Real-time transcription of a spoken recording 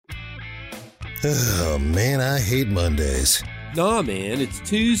Oh, man, I hate Mondays. Nah, man, it's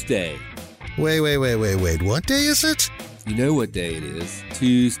Tuesday. Wait. What day is it? You know what day it is.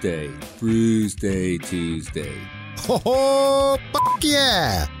 Tuesday. Bruise Day Tuesday. Oh, fuck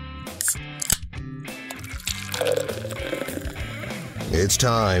yeah! It's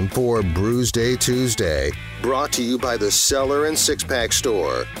time for Bruise Day Tuesday, brought to you by the Cellar and Six Pack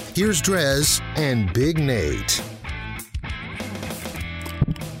Store. Here's Drez and Big Nate.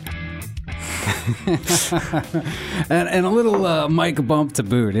 and a little mic bump to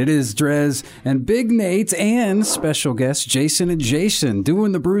boot. It is Drez and Big Nate and special guest Jason and Jason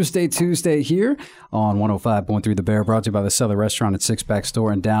doing the Bruise Day Tuesday here on 105.3 The Bear, brought to you by the Cellar Restaurant and Six Pack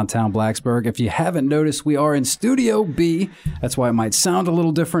Store in downtown Blacksburg. If you haven't noticed, we are in Studio B. That's why it might sound a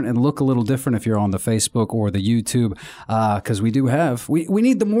little different and look a little different if you're on the Facebook or the YouTube, because we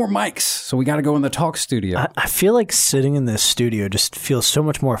need the more mics, so we got to go in the talk studio. I feel like sitting in this studio just feels so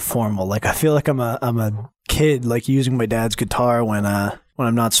much more formal. Like I feel like I'm a kid, like using my dad's guitar when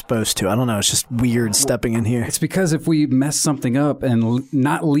I'm not supposed to. I don't know. It's just weird stepping in here. It's because if we mess something up and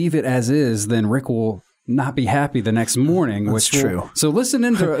not leave it as is, then Rick will not be happy the next morning. That's true. So listen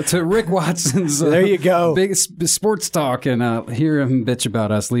to Rick Watson's there you go. Big sports talk and hear him bitch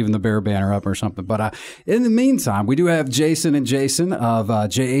about us leaving the Bear banner up or something. But in the meantime, we do have Jason and Jason of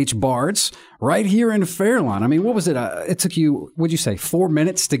JH Bards right here in Fairlawn. I mean, what was it? It took you, what'd you say, 4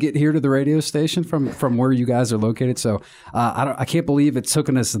 minutes to get here to the radio station from where you guys are located. So I can't believe it's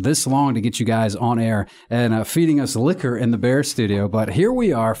taken us this long to get you guys on air and feeding us liquor in the Bear studio. But here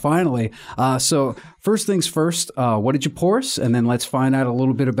we are finally. So first things first, what did you pour us? And then let's find out a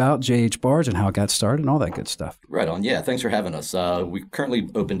little bit about JH Bards and how it got started and all that good stuff. Right on. Yeah, thanks for having us. We currently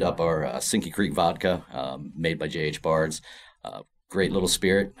opened up our Sinky Creek vodka made by JH Bards. Great little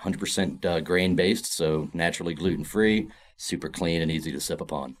spirit, 100% grain-based, so naturally gluten-free, super clean and easy to sip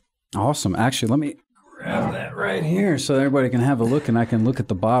upon. Awesome. Actually, let me grab that right here so everybody can have a look and I can look at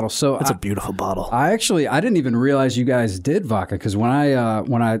the bottle. So it's a beautiful bottle. I didn't even realize you guys did vodka because when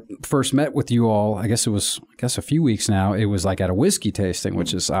I first met with you all, I guess a few weeks now, it was like at a whiskey tasting,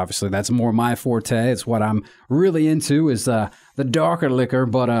 which is obviously that's more my forte. It's what I'm really into is the darker liquor.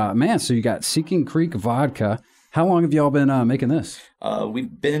 But man, so you got Sinky Creek vodka. How long have y'all been making this?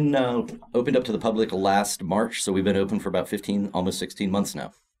 We've been opened up to the public last March, so we've been open for about 15, almost 16 months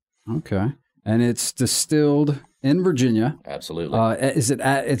now. Okay. And it's distilled in Virginia. Absolutely. Is it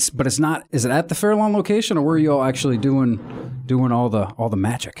at the Fairlawn location or where are you all actually doing all the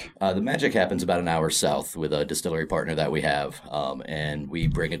magic? The magic happens about an hour south with a distillery partner that we have, and we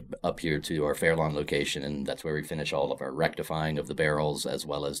bring it up here to our Fairlawn location, and that's where we finish all of our rectifying of the barrels as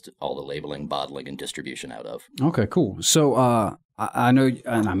well as all the labeling, bottling, and distribution out of. Okay, cool. So I know,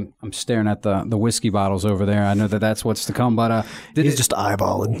 and I'm staring at the whiskey bottles over there. I know that's what's to come. But he's just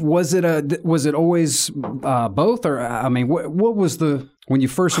eyeballing. Was it always both, or I mean, what was when you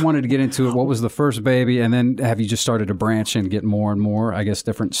first wanted to get into it? What was the first baby, and then have you just started to branch and get more and more? I guess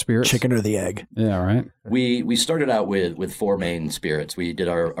different spirits. Chicken or the egg? Yeah, right. We started out with four main spirits. We did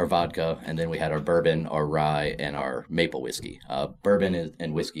our vodka, and then we had our bourbon, our rye, and our maple whiskey. Bourbon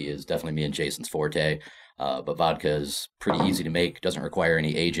and whiskey is definitely me and Jason's forte. But vodka is pretty easy to make, doesn't require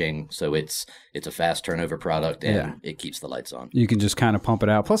any aging, so it's a fast turnover product, and it keeps the lights on. You can just kind of pump it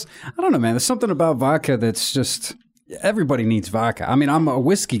out. Plus, I don't know, man, there's something about vodka that's just, everybody needs vodka. I mean, I'm a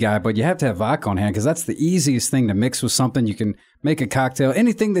whiskey guy, but you have to have vodka on hand because that's the easiest thing to mix with something. You can make a cocktail.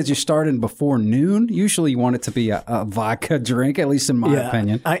 Anything that you start in before noon, usually you want it to be a vodka drink, at least in my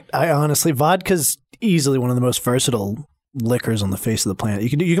opinion. I honestly, vodka's easily one of the most versatile liquors on the face of the planet. You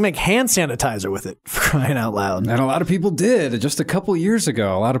can make hand sanitizer with it, for crying out loud. And a lot of people did. Just a couple years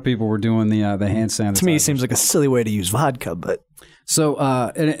ago, a lot of people were doing the hand sanitizer. To me, it seems like a silly way to use vodka, but... So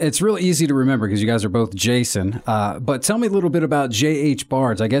and it's really easy to remember because you guys are both Jason. But tell me a little bit about JH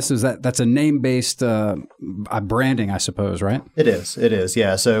Bards. I guess that's a name-based branding, I suppose, right? It is.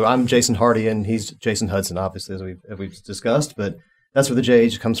 Yeah. So I'm Jason Hardy, and he's Jason Hudson, obviously, as we've discussed. But that's where the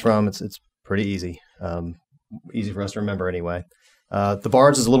JH comes from. It's pretty easy. Easy for us to remember anyway. The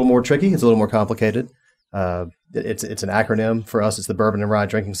Bards is a little more tricky. It's a little more complicated. It's an acronym for us. It's the Bourbon and Rye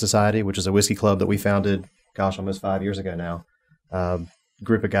Drinking Society, which is a whiskey club that we founded, almost 5 years ago now.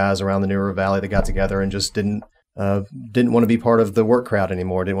 Group of guys around the New River Valley that got together and just didn't want to be part of the work crowd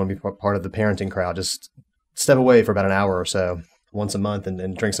anymore. Didn't want to be part of the parenting crowd. Just step away for about an hour or so once a month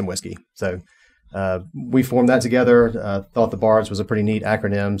and drink some whiskey. So we formed that together. Thought the Bards was a pretty neat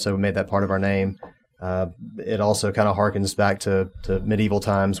acronym, so we made that part of our name. It also kind of harkens back to medieval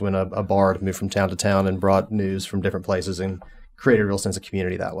times when a bard moved from town to town and brought news from different places and created a real sense of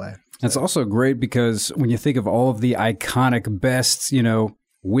community that way. It's also great because when you think of all of the iconic best,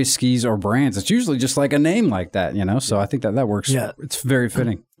 whiskeys or brands. It's usually just like a name like that, you know? So I think that works. Yeah. It's very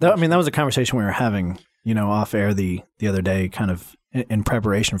fitting. That was a conversation we were having, off air the other day, kind of in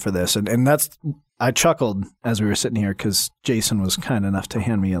preparation for this. And I chuckled as we were sitting here because Jason was kind enough to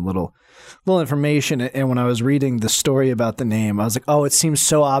hand me a little information. And when I was reading the story about the name, I was like, oh, it seems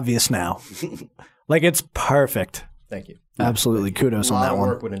so obvious now. Like, it's perfect. Thank you. Absolutely. Kudos on that A lot one.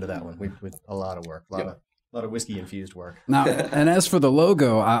 of work went into that one. A lot of work. A lot of whiskey infused work. Now, and as for the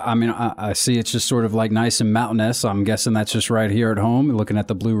logo, I see it's just sort of like nice and mountainous. I'm guessing that's just right here at home, looking at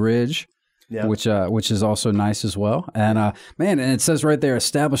the Blue Ridge, which is also nice as well. And and it says right there,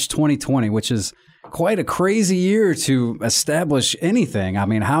 established 2020, which is quite a crazy year to establish anything. I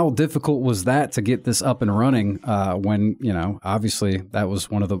mean, how difficult was that to get this up and running when, obviously that was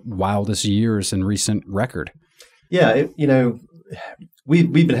one of the wildest years in recent record? Yeah,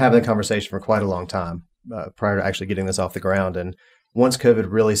 we've been having a conversation for quite a long time prior to actually getting this off the ground. And once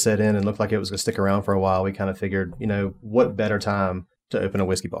COVID really set in and looked like it was going to stick around for a while, we kind of figured, what better time to open a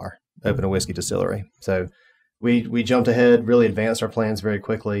whiskey bar, open a whiskey distillery. So we jumped ahead, really advanced our plans very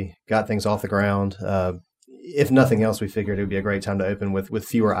quickly, got things off the ground. If nothing else, we figured it would be a great time to open with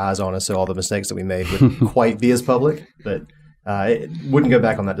fewer eyes on us, so all the mistakes that we made wouldn't quite be as public. But it wouldn't go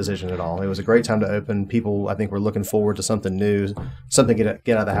back on that decision at all. It was a great time to open. People, I think, were looking forward to something new, something to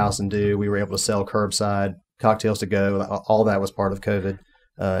get out of the house and do. We were able to sell curbside, cocktails to go. All that was part of COVID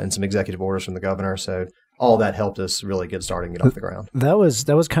and some executive orders from the governor. So all that helped us really get started and get off the ground. That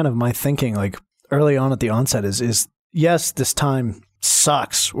was kind of my thinking, like early on at the onset is yes, this time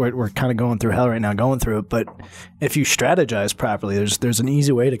sucks. We're kind of going through hell right now, going through it. But if you strategize properly, there's an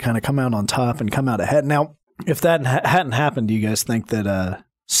easy way to kind of come out on top and come out ahead. Now, if that hadn't happened, do you guys think that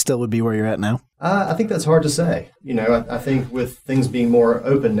still would be where you're at now? I think that's hard to say. I think with things being more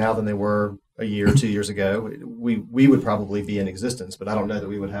open now than they were a year or 2 years ago, we would probably be in existence, but I don't know that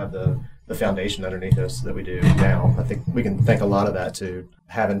we would have the foundation underneath us that we do now. I think we can thank a lot of that to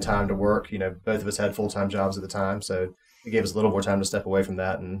having time to work. Both of us had full-time jobs at the time, so it gave us a little more time to step away from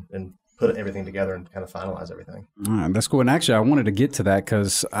that and put everything together and kind of finalize everything. All right, that's cool. And actually, I wanted to get to that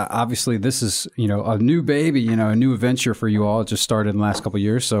because obviously this is, a new baby, a new adventure for you all. It just started in the last couple of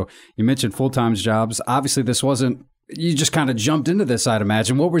years. So you mentioned full-time jobs. Obviously, this wasn't, you just kind of jumped into this, I'd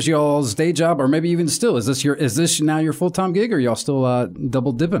imagine. What was y'all's day job, or maybe even still? Is this now your full-time gig, or y'all still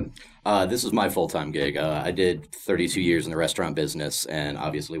double dipping? This is my full-time gig. I did 32 years in the restaurant business, and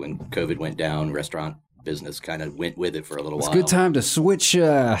obviously when COVID went down, restaurant business kind of went with it for a little while. It's a good time to switch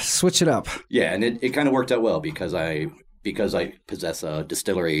it up. Yeah, and it kind of worked out well because I possess a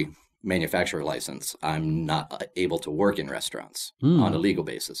distillery manufacturer license. I'm not able to work in restaurants on a legal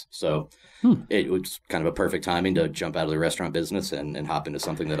basis. So it was kind of a perfect timing to jump out of the restaurant business and hop into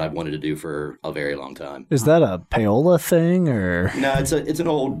something that I've wanted to do for a very long time. Is that a payola thing or? No, it's an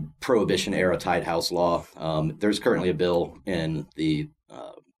old Prohibition era tied house law. There's currently a bill in the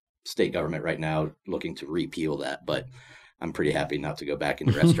state government right now looking to repeal that, but I'm pretty happy not to go back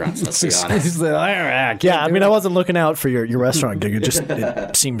into restaurants, let's be honest. Yeah, I wasn't looking out for your restaurant gig.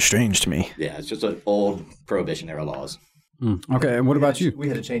 It seemed strange to me. Yeah, it's just an old Prohibition era laws. Okay, and what about you? We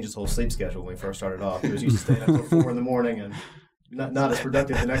had to change his whole sleep schedule when we first started off. He was used to staying up until 4 a.m. and not as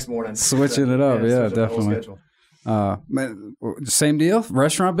productive the next morning. Switching it up, yeah, definitely. Same deal?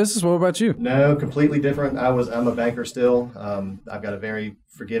 Restaurant business? What about you? No, completely different. I'm a banker still. I've got a very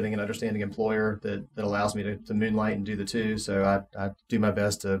forgiving and understanding employer that allows me to moonlight and do the two. So I do my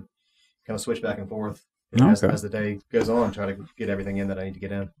best to kind of switch back and forth as the day goes on, try to get everything in that I need to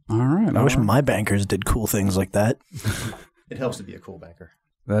get in. All right. I wish my bankers did cool things like that. It helps to be a cool banker.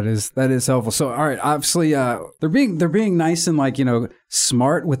 That is helpful. So, all right, obviously, they're being nice and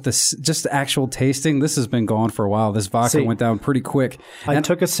smart with just the actual tasting. This has been going for a while. This vodka went down pretty quick. I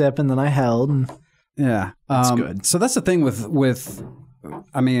took a sip and then I held. And yeah, that's good. So that's the thing with.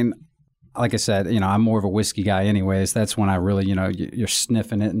 Like I said, I'm more of a whiskey guy, anyways. That's when I really, you're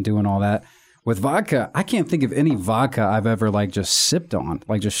sniffing it and doing all that. With vodka, I can't think of any vodka I've ever just sipped on,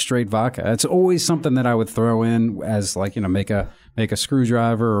 just straight vodka. It's always something that I would throw in as make a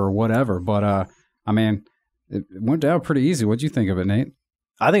screwdriver or whatever. But it went down pretty easy. What'd you think of it, Nate?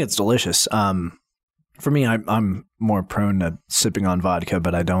 I think it's delicious. For me, I'm more prone to sipping on vodka,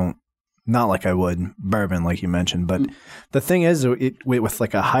 but I don't. Not like I would bourbon, like you mentioned. But the thing is, with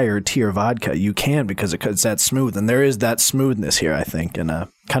a higher tier vodka, you can because it's that smooth. And there is that smoothness here, I think. And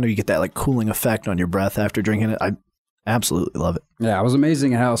kind of you get that cooling effect on your breath after drinking it. I absolutely love it. Yeah, it was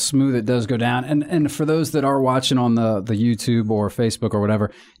amazing how smooth it does go down. And for those that are watching on the YouTube or Facebook or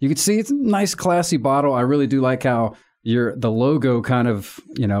whatever, you can see it's a nice, classy bottle. I really do like how the logo kind of,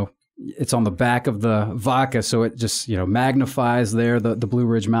 it's on the back of the vodka, so it just magnifies there the Blue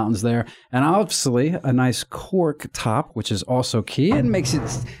Ridge Mountains there, and obviously a nice cork top, which is also key, and makes it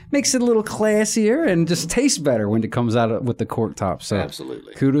a little classier and just tastes better when it comes out with the cork top. So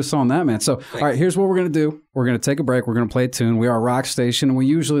absolutely, kudos on that, man. So all right, here's what we're gonna do. We're gonna take a break. We're gonna play a tune. We are a rock station, and we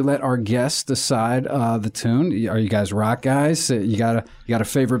usually let our guests decide the tune. Are you guys rock guys? You got a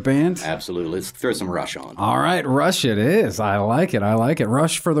favorite band? Absolutely. Let's throw some Rush on. All right, Rush it is. I like it.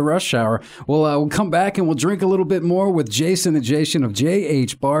 Rush for the Rush Hour. We'll come back and we'll drink a little bit more with Jason and Jason of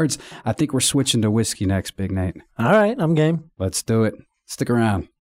J.H. Bards. I think we're switching to whiskey next, Big Nate. All right, I'm game. Let's do it. Stick around.